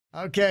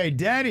Okay,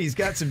 Daddy's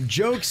got some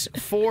jokes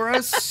for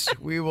us.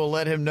 We will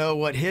let him know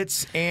what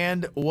hits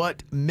and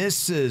what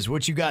misses.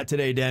 What you got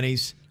today,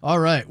 Dennys? All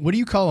right. What do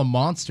you call a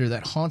monster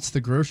that haunts the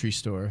grocery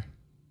store?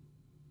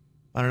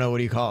 I don't know. What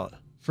do you call it?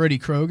 Freddy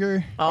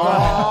Krueger.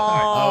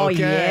 Oh, okay.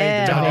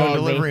 yeah, Down baby.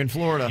 delivery in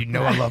Florida. You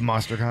know I love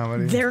monster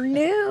comedy. They're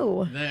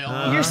new. They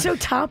are. You're so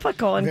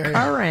topical and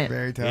current.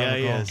 Very topical. Yeah,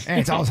 he is. And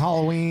it's always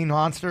Halloween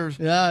monsters.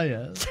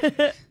 Yeah.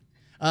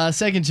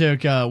 Second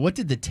joke. What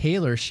did the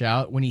tailor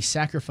shout when he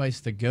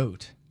sacrificed the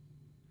goat?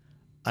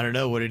 I don't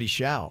know. What did he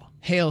shout?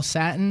 Hail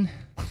Satin.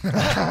 Hail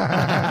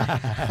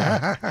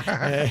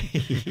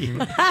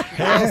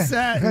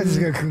Satin. This is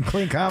a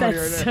clean comedy That's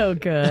right there. so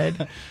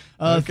good.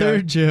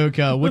 Third joke.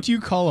 What do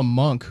you call a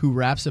monk who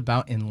raps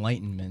about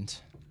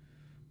enlightenment?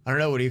 I don't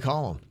know. What do you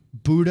call him?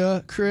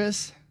 Buddha,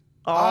 Chris.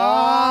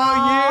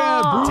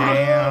 Oh, yeah.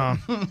 Damn.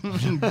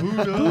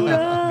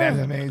 Buddha. That's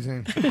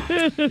amazing.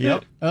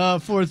 Yep.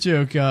 Fourth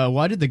joke.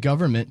 Why did the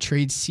government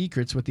trade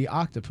secrets with the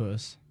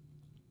octopus?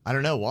 I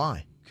don't know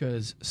why.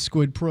 Because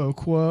squid pro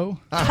quo.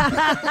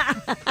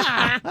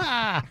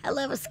 I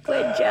love a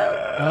squid joke.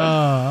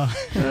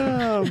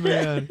 Oh,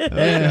 man.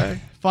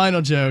 And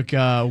final joke.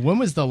 When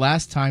was the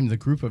last time the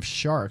group of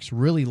sharks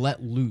really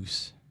let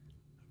loose?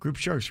 Group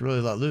sharks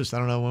really let loose. I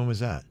don't know. When was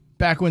that?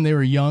 Back when they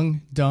were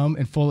young, dumb,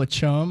 and full of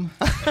chum.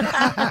 Denny.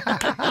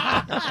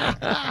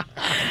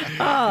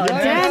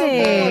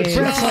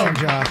 Press on,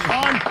 Josh.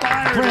 On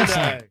fire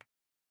today.